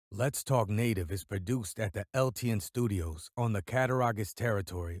Let's Talk Native is produced at the LTN Studios on the Cattaraugus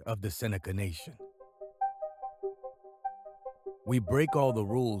territory of the Seneca Nation. We break all the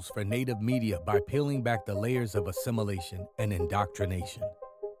rules for Native media by peeling back the layers of assimilation and indoctrination.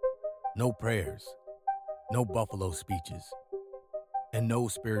 No prayers, no buffalo speeches, and no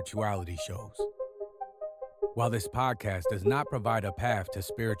spirituality shows. While this podcast does not provide a path to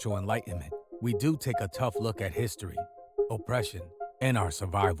spiritual enlightenment, we do take a tough look at history, oppression, and our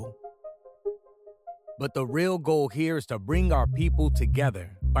survival. But the real goal here is to bring our people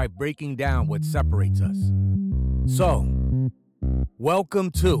together by breaking down what separates us. So, welcome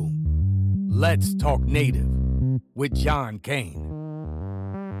to Let's Talk Native with John Kane.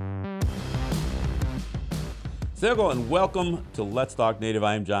 Sergo, and welcome to Let's Talk Native.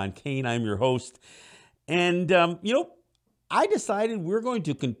 I am John Kane. I'm your host. And, I decided we're going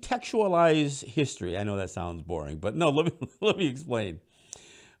to contextualize history. I know that sounds boring, but no, let me explain.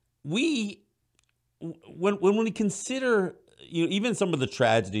 When we consider, even some of the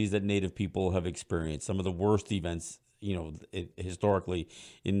tragedies that Native people have experienced, some of the worst events, historically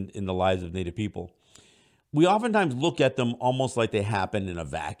in the lives of Native people, we oftentimes look at them almost like they happened in a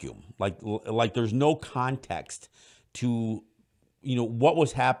vacuum, like there's no context to, what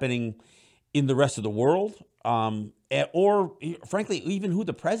was happening in the rest of the world, or frankly, even who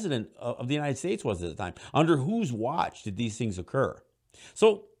the president of the United States was at the time. Under whose watch did these things occur?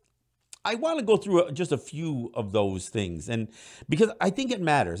 So I want to go through just a few of those things, and because I think it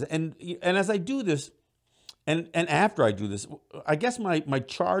matters. And as I do this, and after I do this, I guess my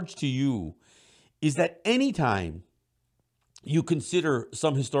charge to you is that anytime you consider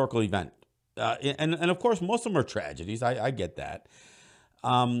some historical event, and of course most of them are tragedies, I get that.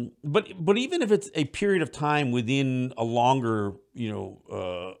 But even if it's a period of time within a longer,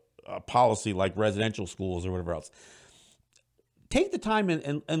 policy like residential schools or whatever else, take the time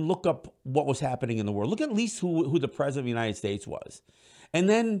and look up what was happening in the world. Look at least who the president of the United States was. And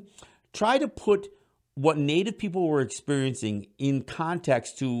then try to put what Native people were experiencing in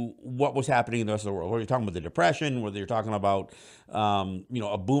context to what was happening in the rest of the world. Whether you're talking about the Depression, whether you're talking about,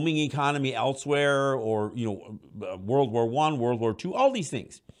 a booming economy elsewhere, or, World War I, World War II, all these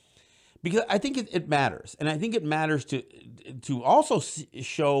things. Because I think it matters. And I think it matters to also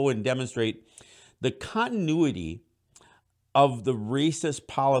show and demonstrate the continuity of the racist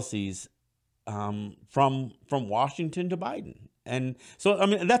policies from Washington to Biden. And so,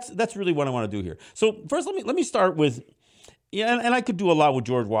 that's really what I want to do here. So first, let me start with, and I could do a lot with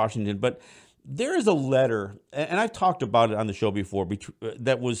George Washington, but there is a letter, and I've talked about it on the show before,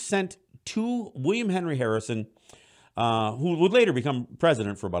 that was sent to William Henry Harrison, who would later become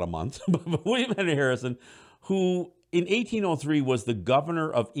president for about a month, but William Henry Harrison, who in 1803 was the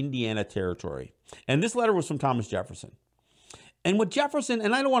governor of Indiana Territory. And this letter was from Thomas Jefferson. And what Jefferson,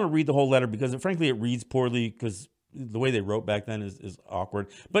 and I don't want to read the whole letter because frankly it reads poorly because the way they wrote back then is awkward.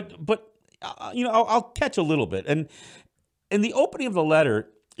 But I'll catch a little bit. And the opening of the letter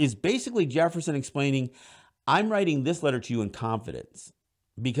is basically Jefferson explaining, I'm writing this letter to you in confidence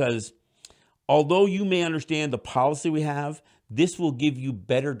because although you may understand the policy we have, this will give you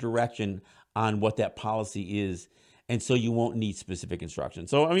better direction on what that policy is. And so you won't need specific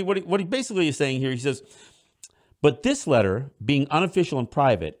instructions. So, what he basically is saying here, he says, but this letter, being unofficial and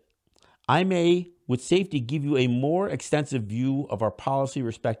private, I may with safety give you a more extensive view of our policy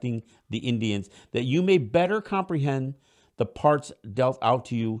respecting the Indians, that you may better comprehend the parts dealt out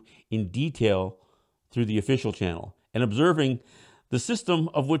to you in detail through the official channel, and observing the system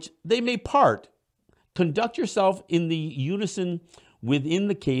of which they may part, conduct yourself in the unison within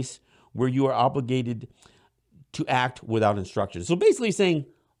the case where you are obligated to act without instruction. So basically saying,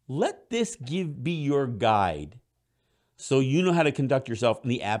 let this be your guide so you know how to conduct yourself in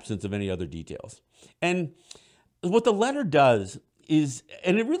the absence of any other details. And what the letter does is,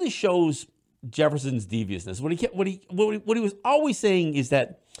 and it really shows Jefferson's deviousness. What he was always saying is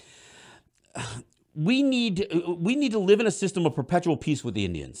that we need to live in a system of perpetual peace with the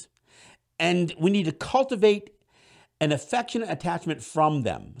Indians, and we need to cultivate an affectionate attachment from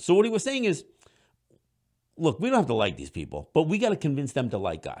them. So what he was saying is, look, we don't have to like these people, but we got to convince them to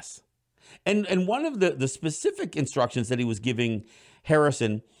like us. And one of the specific instructions that he was giving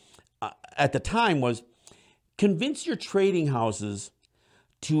Harrison at the time was, convince your trading houses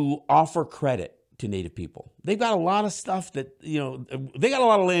to offer credit to Native people. They've got a lot of stuff that, they got a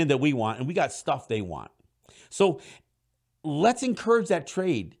lot of land that we want, and we got stuff they want. So let's encourage that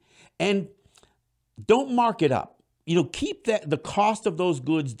trade, and don't mark it up. Keep the cost of those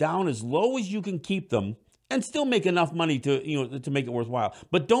goods down as low as you can keep them, and still make enough money to make it worthwhile.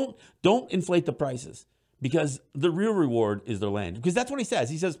 But don't inflate the prices, because the real reward is their land. Because that's what he says.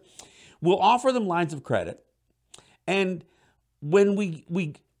 He says, we'll offer them lines of credit. And when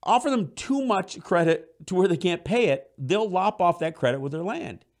we offer them too much credit to where they can't pay it, they'll lop off that credit with their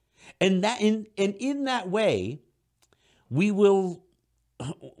land. And in that way, we will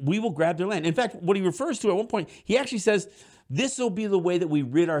grab their land. In fact, what he refers to at one point, he actually says, this will be the way that we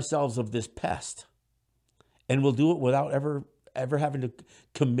rid ourselves of this pest. And we'll do it without ever having to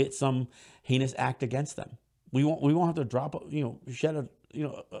commit some heinous act against them. We won't have to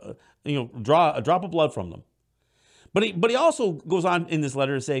draw a drop of blood from them. But he also goes on in this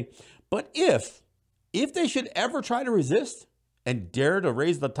letter to say, but if they should ever try to resist and dare to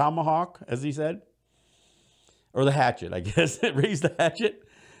raise the tomahawk, as he said, or the hatchet, I guess, raise the hatchet,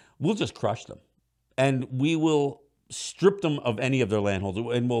 we'll just crush them. And we will strip them of any of their landholds,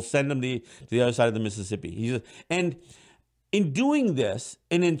 and we'll send them to the other side of the Mississippi. And in doing this,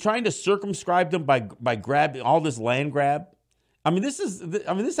 and in trying to circumscribe them by grabbing all this land grab, this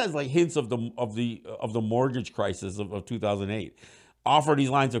has like hints of the mortgage crisis of 2008. Offer these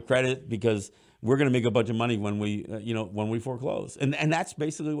lines of credit because we're going to make a bunch of money when we foreclose, and that's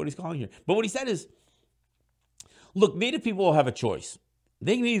basically what he's calling here. But what he said is, look, Native people will have a choice.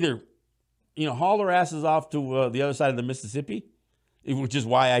 They can either, haul their asses off to the other side of the Mississippi, which is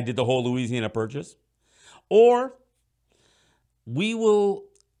why I did the whole Louisiana Purchase, or we will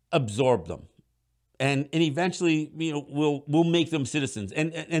absorb them, and eventually, we'll make them citizens,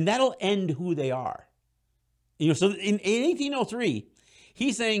 and that'll end who they are. So in 1803,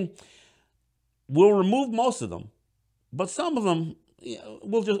 he's saying we'll remove most of them, but some of them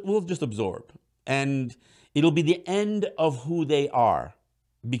we'll just absorb, and it'll be the end of who they are,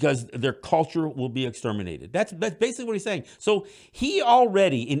 because their culture will be exterminated. That's basically what he's saying. So he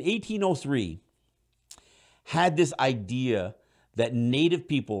already in 1803 had this idea that Native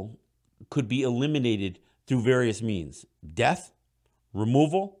people could be eliminated through various means: death,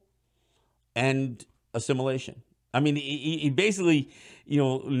 removal, and assimilation. He basically,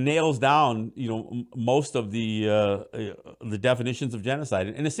 nails down, most of the definitions of genocide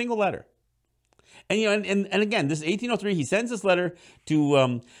in a single letter. And and again, this 1803, he sends this letter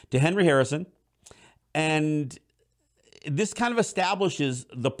to Henry Harrison, and this kind of establishes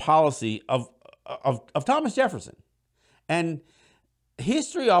the policy of Thomas Jefferson. And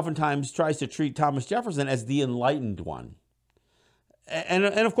history oftentimes tries to treat Thomas Jefferson as the enlightened one. And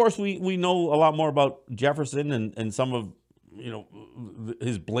of course, we know a lot more about Jefferson and some of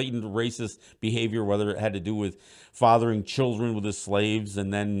his blatant racist behavior, whether it had to do with fathering children with his slaves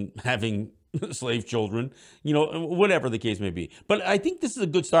and then having slave children, whatever the case may be. But I think this is a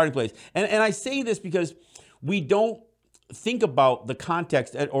good starting place. And I say this because we don't think about the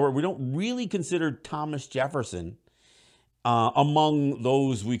context, or we don't really consider Thomas Jefferson among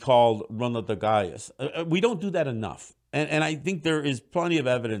those we call Runatagayas. We don't do that enough. And I think there is plenty of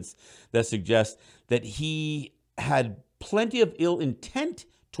evidence that suggests that he had plenty of ill intent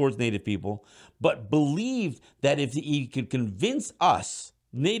towards Native people, but believed that if he could convince us,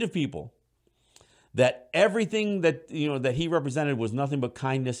 Native people, that everything that that he represented was nothing but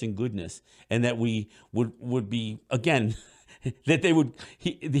kindness and goodness, and that we would be, again, that he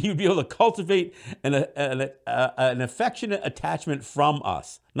would be able to cultivate an affectionate attachment from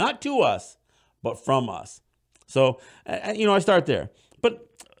us, not to us, but from us. So I start there, but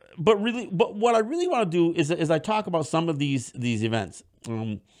what I really want to do is I talk about some of these events.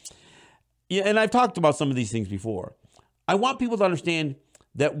 And I've talked about some of these things before. I want people to understand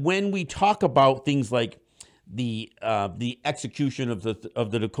that when we talk about things like the execution of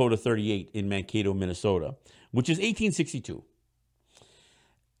the Dakota 38 in Mankato, Minnesota, which is 1862,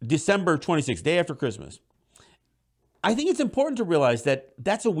 December 26th, day after Christmas, I think it's important to realize that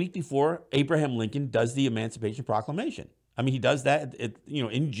that's a week before Abraham Lincoln does the Emancipation Proclamation. He does that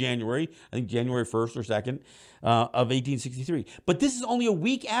in January, I think January 1st or 2nd of 1863. But this is only a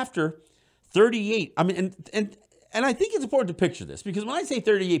week after 38. And I think it's important to picture this, because when I say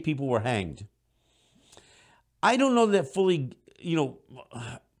 38 people were hanged, I don't know that fully,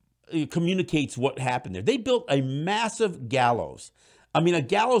 communicates what happened there. They built a massive gallows. A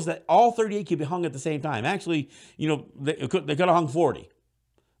gallows that all 38 could be hung at the same time. Actually, they could have hung 40.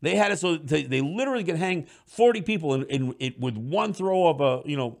 They had it so they literally could hang 40 people in with one throw of a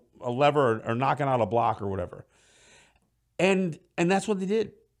lever or knocking out a block or whatever. And that's what they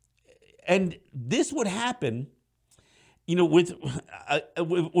did. And this would happen, with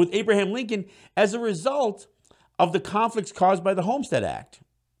Abraham Lincoln as a result of the conflicts caused by the Homestead Act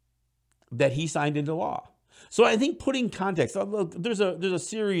that he signed into law. So I think putting context. Look, there's a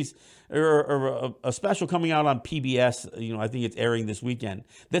series or a special coming out on PBS. I think it's airing this weekend.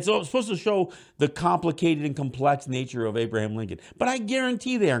 That's supposed to show the complicated and complex nature of Abraham Lincoln. But I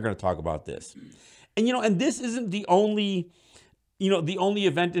guarantee they aren't going to talk about this. And this isn't the only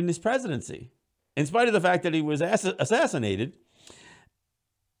event in his presidency, in spite of the fact that he was assassinated.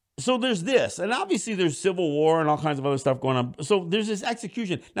 So there's this, and obviously there's civil war and all kinds of other stuff going on. So there's this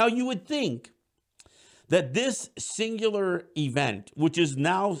execution. Now you would think that this singular event, which is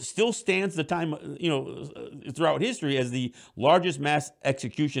now still stands the time, throughout history as the largest mass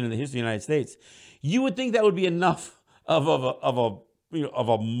execution in the history of the United States, you would think that would be enough of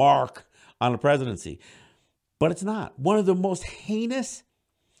a mark on the presidency. But it's not. One of the most heinous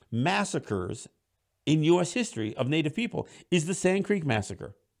massacres in U.S. history of Native people is the Sand Creek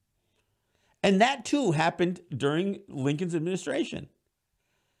Massacre. And that, too, happened during Lincoln's administration.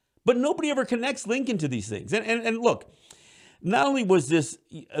 But nobody ever connects Lincoln to these things. And look, not only was this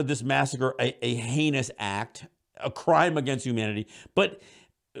massacre a heinous act, a crime against humanity, but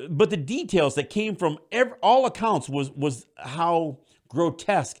the details that came from all accounts was how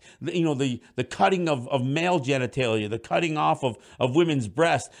grotesque, the cutting of male genitalia, the cutting off of women's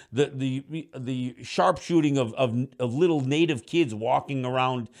breasts, the sharpshooting of little Native kids walking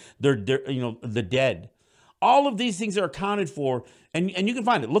around the dead. All of these things are accounted for, and you can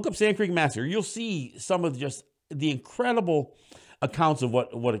find it. Look up Sand Creek Massacre. You'll see some of just the incredible accounts of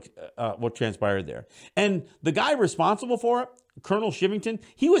what transpired there. And the guy responsible for it, Colonel Shivington,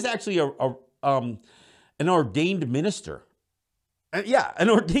 he was actually an ordained minister. An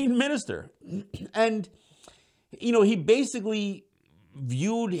ordained minister. And, he basically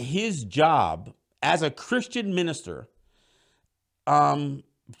viewed his job as a Christian minister,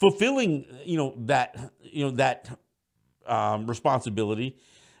 fulfilling, that responsibility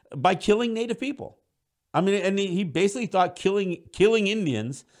by killing Native people. I mean, and he basically thought killing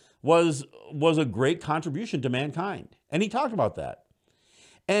Indians was a great contribution to mankind. And he talked about that.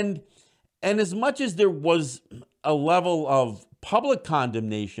 And as much as there was a level of public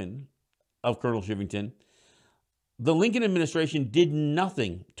condemnation of Colonel Shivington, the Lincoln administration did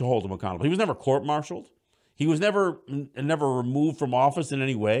nothing to hold him accountable. He was never court-martialed. He was never removed from office in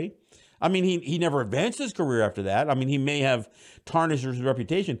any way. I mean, he never advanced his career after that. I mean, he may have tarnished his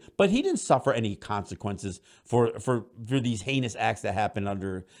reputation, but he didn't suffer any consequences for these heinous acts that happened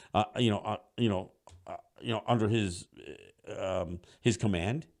under under his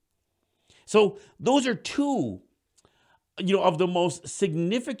command. So those are two of the most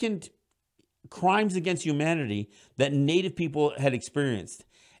significant crimes against humanity that Native people had experienced.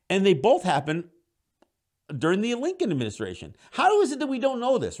 And they both happened during the Lincoln administration. How is it that we don't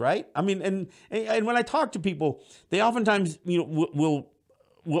know this, right? I mean, and when I talk to people, they oftentimes, will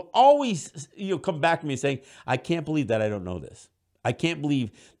always, come back to me saying, I can't believe that I don't know this. I can't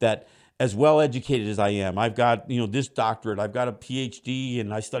believe that as well educated as I am, I've got, this doctorate, I've got a PhD,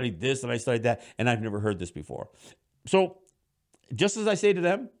 and I studied this and I studied that, and I've never heard this before. So just as I say to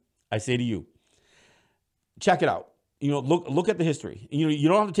them, I say to you, check it out. Look at the history. You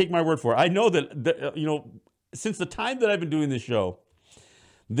don't have to take my word for it. I know that since the time that I've been doing this show,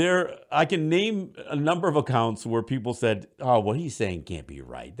 I can name a number of accounts where people said, "Oh, what he's saying can't be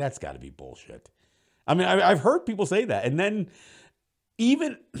right. That's got to be bullshit." I mean, I've heard people say that, and then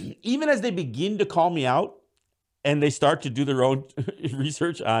even as they begin to call me out, and they start to do their own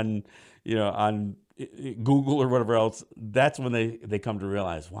research on Google or whatever else, that's when they come to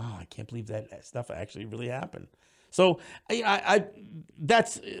realize, wow, I can't believe that stuff actually really happened. So I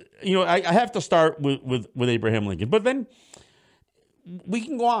have to start with Abraham Lincoln, but then we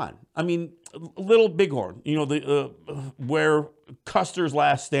can go on. I mean, Little Bighorn, where Custer's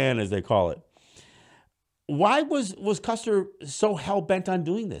last stand, as they call it. Why was Custer so hell bent on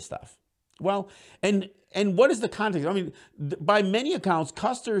doing this stuff? Well, and what is the context? I mean, by many accounts,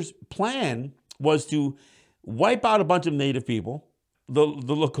 Custer's plan was to wipe out a bunch of Native people, the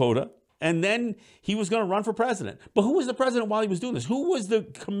Lakota, and then he was going to run for president. But who was the president while he was doing this? Who was the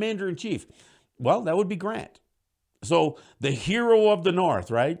commander-in-chief? Well, that would be Grant. So the hero of the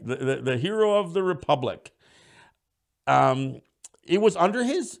North, right? The hero of the Republic. It was under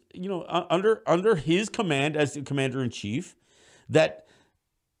his, under his command as the commander-in-chief that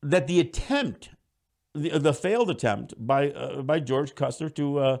the attempt, the failed attempt by George Custer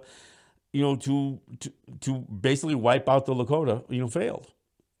to basically wipe out the Lakota, failed.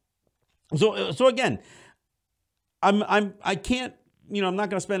 So again, I can't, I'm not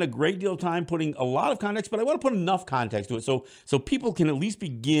going to spend a great deal of time putting a lot of context, but I want to put enough context to it so people can at least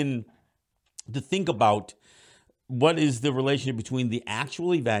begin to think about what is the relationship between the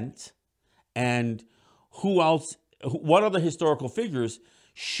actual event and who else, what other historical figures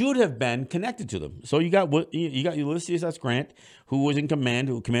should have been connected to them. So you got Ulysses S. Grant, who was in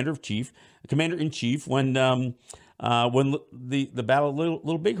command, commander in chief when the Battle of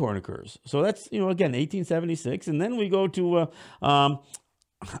Little Bighorn occurs. So that's, again, 1876, and then we go to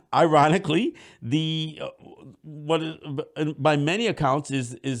ironically, by many accounts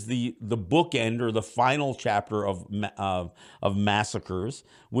is the bookend or the final chapter of massacres,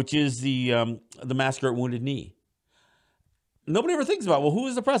 which is the massacre at Wounded Knee. Nobody ever thinks about, well, who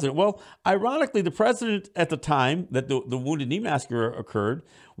is the president? Well, ironically, the president at the time that the Wounded Knee massacre occurred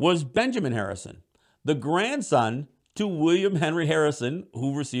was Benjamin Harrison, the grandson to William Henry Harrison,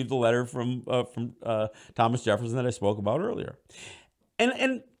 who received the letter from Thomas Jefferson that I spoke about earlier.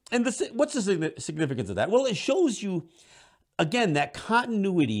 And what's the significance of that? Well, it shows you, again, that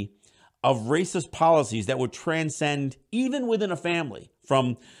continuity of racist policies that would transcend even within a family,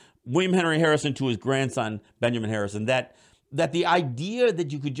 from William Henry Harrison to his grandson, Benjamin Harrison, that the idea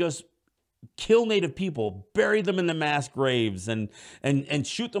that you could just kill Native people, bury them in the mass graves, and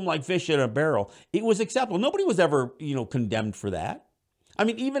shoot them like fish in a barrel, it was acceptable. Nobody was ever, condemned for that. I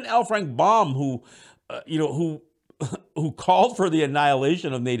mean, even L. Frank Baum, who called for the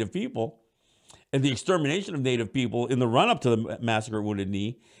annihilation of Native people and the extermination of Native people in the run-up to the massacre at Wounded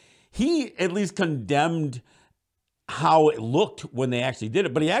Knee, he at least condemned how it looked when they actually did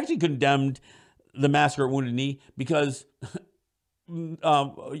it. But he actually condemned the massacre at Wounded Knee because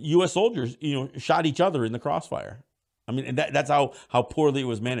U.S. soldiers, shot each other in the crossfire. I mean, and that's how poorly it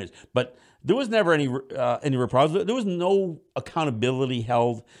was managed. But there was never any reprisals. There was no accountability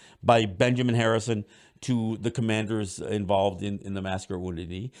held by Benjamin Harrison to the commanders involved in the massacre at Wounded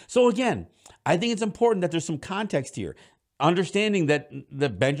Knee. So again, I think it's important that there's some context here, understanding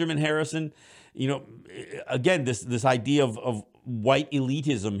that Benjamin Harrison, again, this idea of white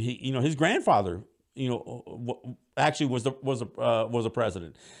elitism. His grandfather, actually was a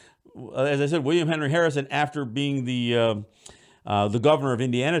president. As I said, William Henry Harrison, after being the governor of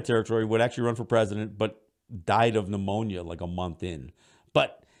Indiana Territory, would actually run for president, but died of pneumonia like a month in.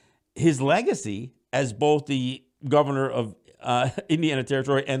 But his legacy as both the governor of Indiana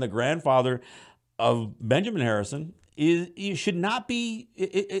Territory and the grandfather of Benjamin Harrison should not be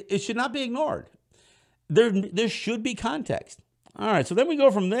ignored. There should be context. All right, so then we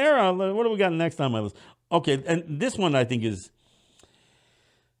go from there. What do we got next on my list? Okay, and this one I think is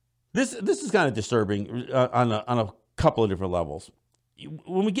this is kind of disturbing on a couple of different levels.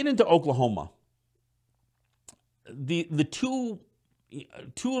 When we get into Oklahoma, the two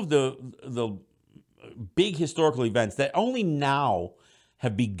of the big historical events that only now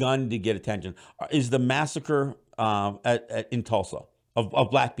have begun to get attention is the massacre in Tulsa of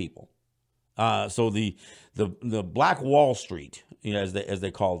black people. So the Black Wall Street, as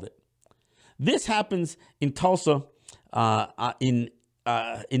they called it. This happens in Tulsa in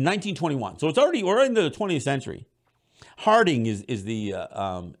 1921. So we're into the 20th century. Harding is the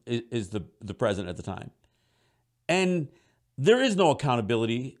president at the time, and there is no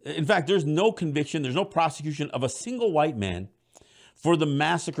accountability. In fact, there's no conviction. There's no prosecution of a single white man for the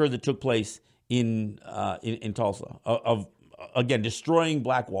massacre that took place in Tulsa of again destroying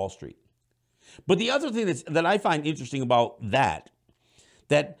Black Wall Street. But the other thing that I find interesting about that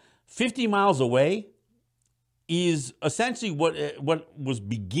 50 miles away is essentially what was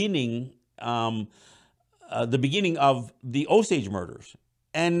beginning the beginning of the Osage murders.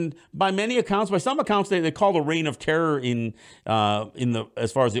 And by some accounts, they call the reign of terror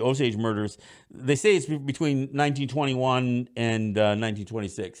as far as the Osage murders. They say it's between 1921 and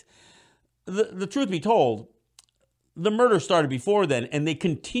 1926. The truth be told, the murder started before then, and they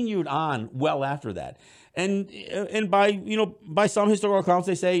continued on well after that. And by some historical accounts,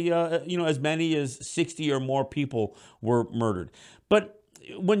 they say as many as 60 or more people were murdered. But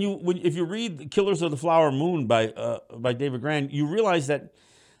if you read "Killers of the Flower Moon" by David Grann, you realize that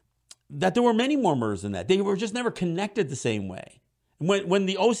there were many more murders than that. They were just never connected the same way. When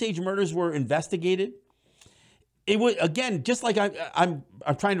the Osage murders were investigated, it was, again, just like I'm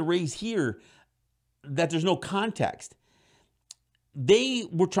trying to raise here, that there's no context. They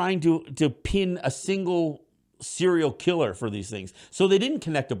were trying to pin a single serial killer for these things, so they didn't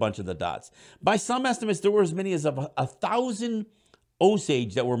connect a bunch of the dots. By some estimates, there were as many as 1,000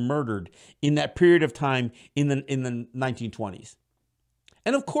 Osage that were murdered in that period of time in the 1920s.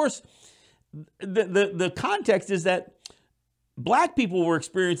 And of course, the context is that black people were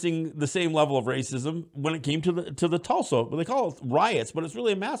experiencing the same level of racism when it came to the Tulsa. Well, they call it riots, but it's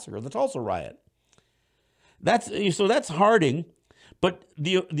really a massacre, the Tulsa riot. That's Harding. But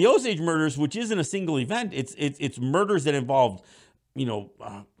the Osage murders, which isn't a single event, it's murders that involved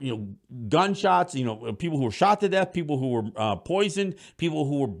gunshots, people who were shot to death, people who were poisoned, people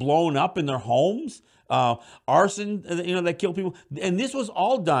who were blown up in their homes, arson, that killed people. And this was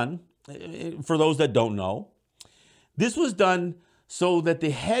all done, for those that don't know, this was done so that the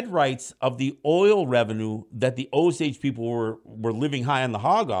head rights of the oil revenue that the Osage people were living high on the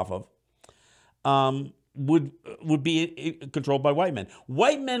hog off of would be controlled by white men.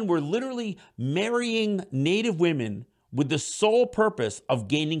 White men were literally marrying Native women with the sole purpose of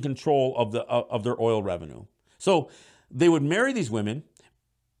gaining control of their oil revenue. So they would marry these women,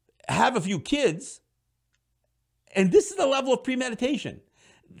 have a few kids, and this is the level of premeditation.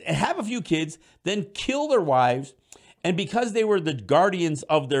 Have a few kids, then kill their wives, and because they were the guardians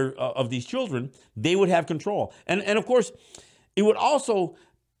of these children, they would have control. And of course, it would also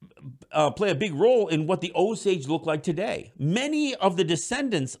play a big role in what the Osage look like today. Many of the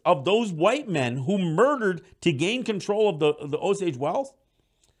descendants of those white men who murdered to gain control of the Osage wealth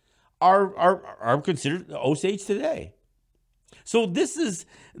are considered Osage today. So this is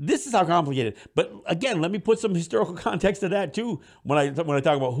how complicated. But again, let me put some historical context to that too when I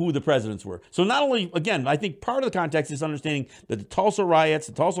talk about who the presidents were. So not only, again, I think part of the context is understanding that the Tulsa riots,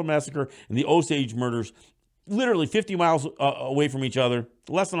 the Tulsa massacre, and the Osage murders, literally 50 miles away from each other,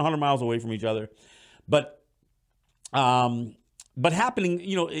 less than 100 miles away from each other, but happening,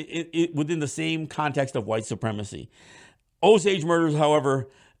 within the same context of white supremacy. Osage murders, however,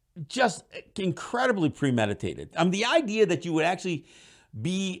 just incredibly premeditated. The idea that you would actually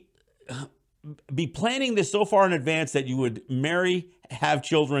be planning this so far in advance that you would marry, have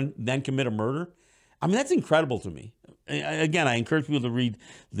children, then commit a murder, that's incredible to me. Again, I encourage people to read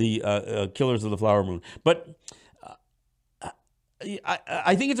the Killers of the Flower Moon. But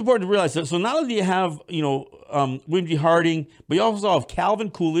I think it's important to realize that. So not only do you have, William G. Harding, but you also have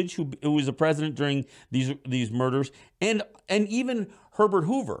Calvin Coolidge, who was the president during these murders, and even Herbert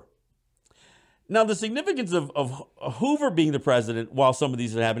Hoover. Now, the significance of Hoover being the president while some of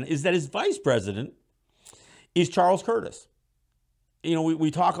these had happened is that his vice president is Charles Curtis.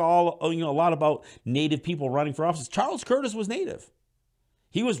 We talk a lot about Native people running for office. Charles Curtis was Native.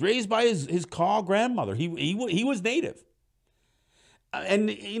 He was raised by his Kaw grandmother. He was Native. And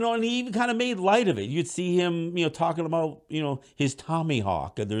he even kind of made light of it. You'd see him, talking about, his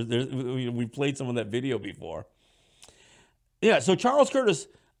Tomahawk. We've played some of that video before. Yeah, so Charles Curtis,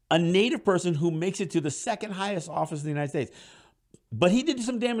 a Native person who makes it to the second highest office in the United States. But he did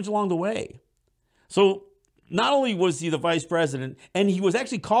some damage along the way. So not only was he the vice president, and he was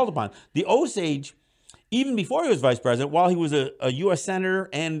actually called upon. The Osage, even before he was vice president, while he was a U.S. senator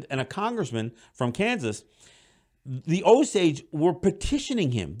and a congressman from Kansas, the Osage were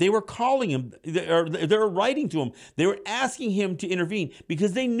petitioning him. They were calling him, they were writing to him. They were asking him to intervene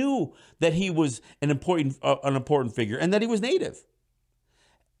because they knew that he was an important figure and that he was Native.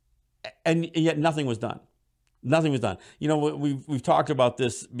 And yet nothing was done. Nothing was done. We've talked about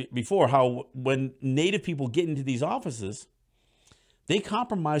this before, how when Native people get into these offices, they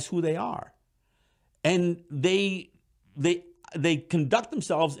compromise who they are. And they conduct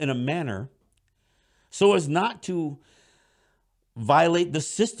themselves in a manner so as not to violate the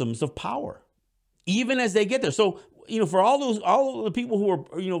systems of power, even as they get there. So, for all the people who are,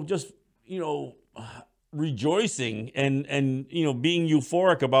 just, rejoicing and being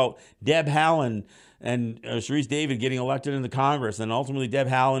euphoric about Deb Haaland and Sharice David getting elected into Congress, and ultimately Deb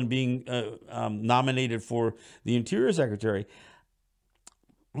Haaland being nominated for the Interior Secretary.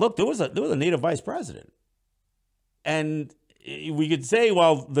 Look, there was a Native vice president, and we could say,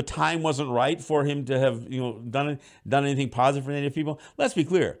 well, the time wasn't right for him to have done anything positive for Native people. Let's be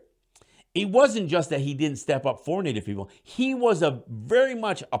clear. It wasn't just that he didn't step up for Native people. He was very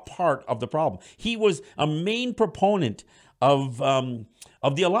much a part of the problem. He was a main proponent of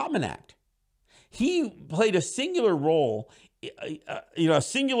the Allotment Act. He played a singular role, a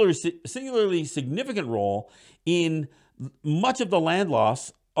singularly significant role in much of the land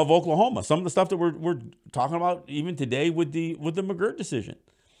loss of Oklahoma. Some of the stuff that we're talking about even today with the McGirt decision,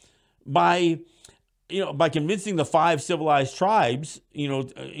 by convincing the 5 civilized tribes,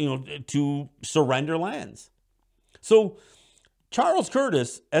 to surrender lands. So Charles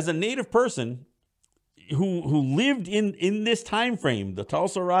Curtis, as a Native person who lived in this time frame, the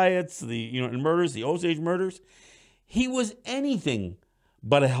Tulsa riots, the murders, the Osage murders, he was anything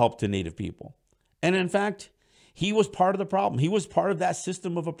but a help to Native people. And in fact, he was part of the problem. He was part of that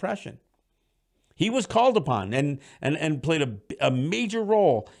system of oppression. He was called upon and played a major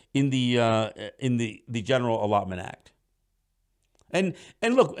role in the General Allotment Act. And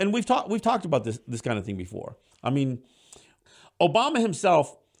look, and we've talked about this kind of thing before. Obama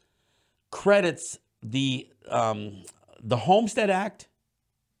himself credits the the Homestead Act,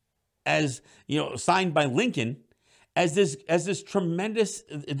 as signed by Lincoln, as this tremendous,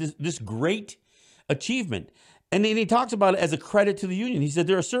 this great achievement. And then he talks about it as a credit to the Union. He said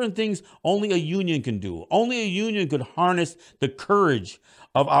there are certain things only a union can do. Only a union could harness the courage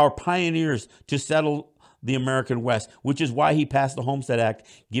of our pioneers to settle the American West, which is why he passed the Homestead Act,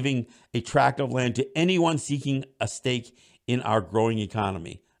 giving a tract of land to anyone seeking a stake in our growing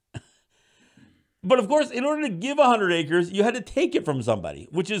economy. But of course, in order to give 100 acres, you had to take it from somebody,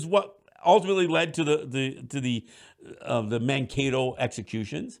 which is what ultimately led to the Mankato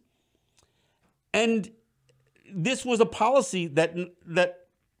executions. And this was a policy that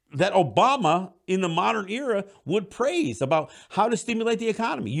Obama in the modern era would praise about how to stimulate the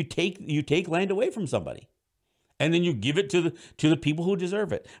economy. You take land away from somebody, and then you give it to the people who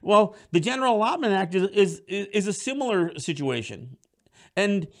deserve it. Well, the General Allotment Act is a similar situation,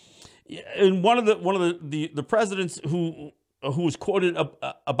 and one of the presidents who was quoted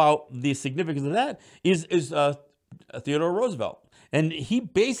about the significance of that is Theodore Roosevelt, and he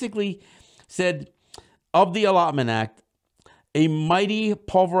basically said, of the Allotment Act, a mighty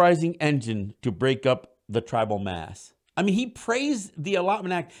pulverizing engine to break up the tribal mass. I mean, he praised the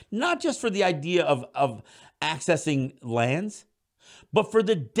Allotment Act not just for the idea of accessing lands, but for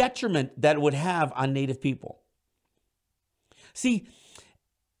the detriment that it would have on Native people. See,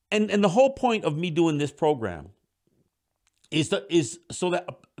 and the whole point of me doing this program is so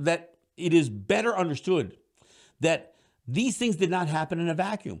that it is better understood that these things did not happen in a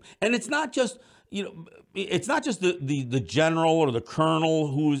vacuum. And it's not just it's not just the general or the colonel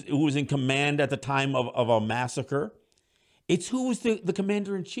who was in command at the time of a massacre. It's who was the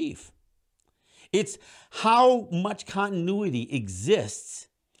commander in chief. It's how much continuity exists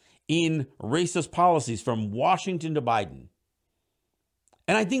in racist policies from Washington to Biden.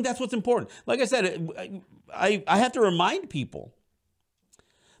 And I think that's what's important. Like I said, I have to remind people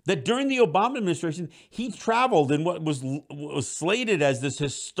that during the Obama administration, he traveled in what was slated as this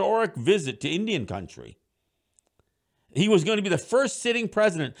historic visit to Indian country. He was going to be the first sitting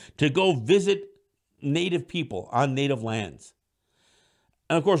president to go visit Native people on Native lands.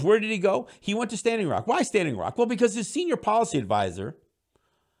 And of course, where did he go? He went to Standing Rock. Why Standing Rock? Well, because his senior policy advisor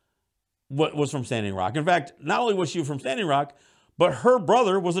was from Standing Rock. In fact, not only was she from Standing Rock, but her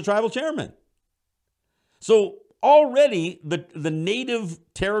brother was the tribal chairman. So already the native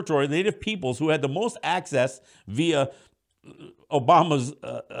territory, the native peoples who had the most access via Obama's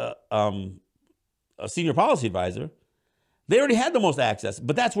senior policy advisor, they already had the most access,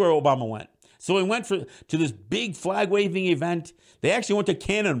 but that's where Obama went. So he went to this big flag-waving event. They actually went to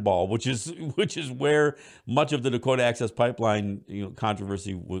Cannonball, which is where much of the Dakota Access Pipeline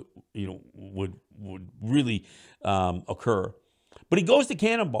controversy would really occur. But he goes to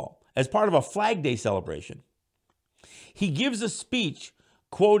Cannonball as part of a Flag Day celebration. He gives a speech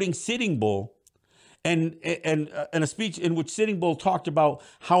quoting Sitting Bull, and a speech in which Sitting Bull talked about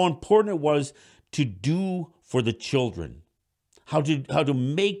how important it was to do for the children, how to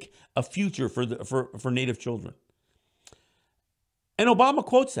make a future for Native children. And Obama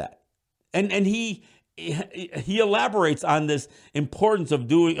quotes that, and he elaborates on this importance of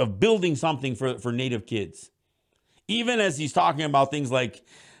building something for Native kids, even as he's talking about things like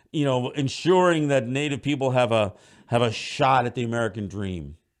ensuring that Native people have a shot at the American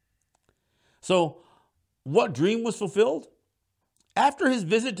dream. So what dream was fulfilled? After his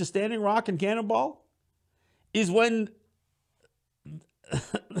visit to Standing Rock and Cannonball is when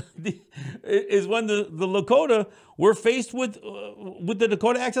the Lakota were faced with the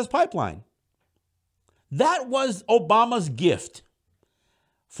Dakota Access Pipeline. That was Obama's gift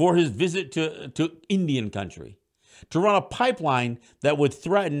for his visit to Indian country, to run a pipeline that would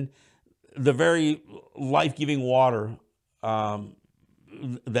threaten the very life-giving water that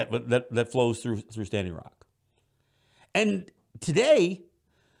flows through Standing Rock. And today,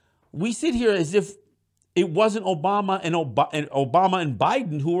 we sit here as if it wasn't Obama and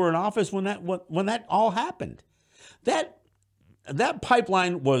Biden who were in office when that all happened. That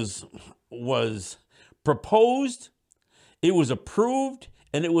pipeline was proposed, it was approved,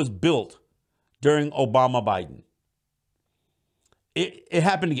 and it was built during Obama-Biden. It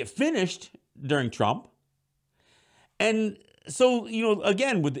happened to get finished during Trump. And so,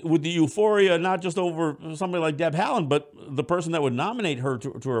 again, with the euphoria, not just over somebody like Deb Haaland, but the person that would nominate her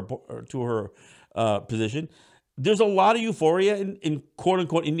to her position, there's a lot of euphoria in quote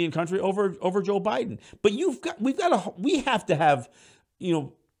unquote Indian country over Joe Biden. But we have to have,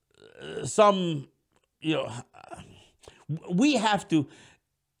 we have to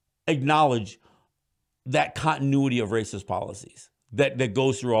acknowledge that continuity of racist policies. that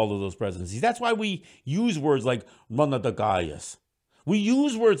goes through all of those presidencies. That's why we use words like Manadagayas. We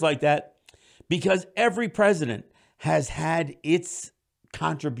use words like that because every president has had its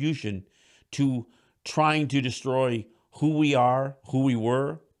contribution to trying to destroy who we are, who we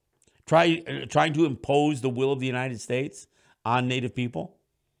were, trying to impose the will of the United States on Native people.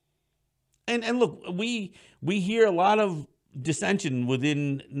 And look, we hear a lot of dissension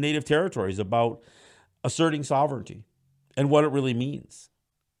within Native territories about asserting sovereignty and what it really means.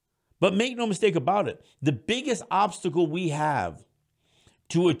 But make no mistake about it, the biggest obstacle we have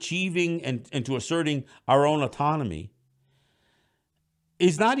to achieving and to asserting our own autonomy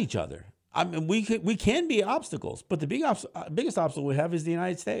is not each other. I mean, we can be obstacles, but the biggest obstacle we have is the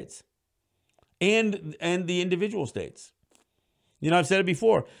United States and the individual states. I've said it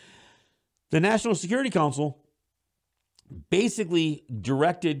before. The National Security Council basically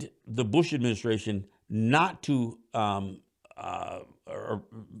directed the Bush administration not to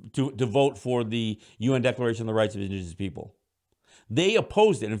to vote for the UN Declaration on the Rights of Indigenous People. They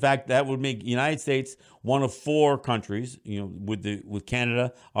opposed it. In fact, that would make the United States one of 4 countries, with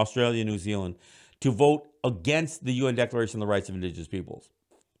Canada, Australia, New Zealand, to vote against the UN Declaration on the Rights of Indigenous Peoples.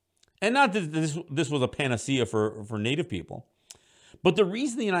 And not that this was a panacea for Native people, but the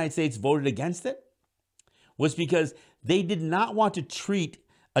reason the United States voted against it was because they did not want to treat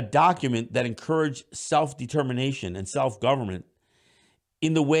a document that encouraged self-determination and self-government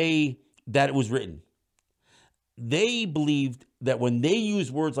in the way that it was written. They believed that when they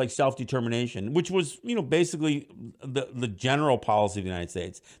used words like self-determination, which was, basically the general policy of the United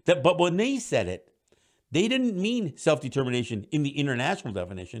States, but when they said it, they didn't mean self-determination in the international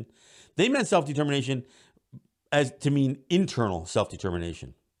definition. They meant self-determination as to mean internal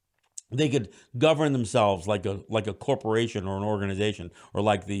self-determination. They could govern themselves like a corporation or an organization, or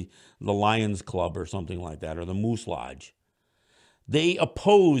like the Lions Club or something like that, or the Moose Lodge. They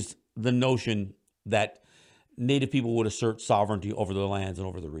opposed the notion that Native people would assert sovereignty over their lands and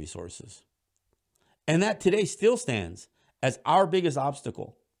over the resources. And that today still stands as our biggest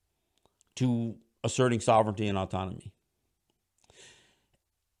obstacle to asserting sovereignty and autonomy.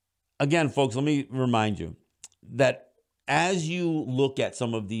 Again, folks, let me remind you that as you look at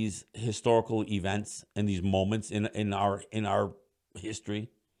some of these historical events and these moments in our history,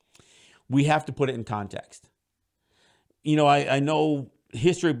 we have to put it in context. I know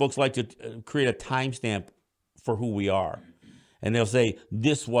history books like to create a timestamp for who we are. And they'll say,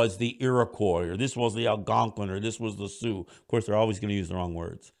 this was the Iroquois, or this was the Algonquin, or this was the Sioux. Of course, they're always going to use the wrong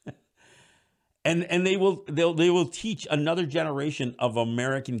words. and they will teach another generation of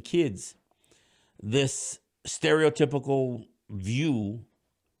American kids this stereotypical view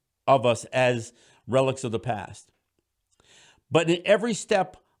of us as relics of the past. But in every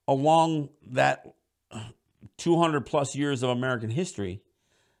step along that 200 plus years of American history,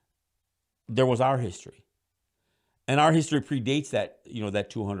 there was our history. And our history predates that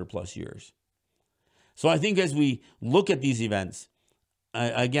 200 plus years. So I think as we look at these events,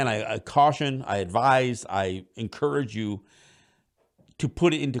 I caution, I advise, I encourage you to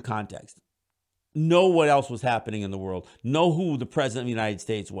put it into context. Know what else was happening in the world. Know who the president of the United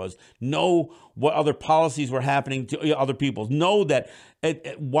States was. Know what other policies were happening to other peoples. Know that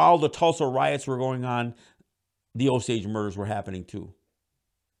while the Tulsa riots were going on, the Osage murders were happening too.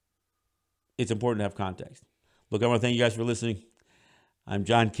 It's important to have context. Look, I want to thank you guys for listening. I'm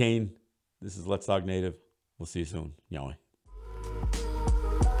John Kane. This is Let's Talk Native. We'll see you soon. Yahweh.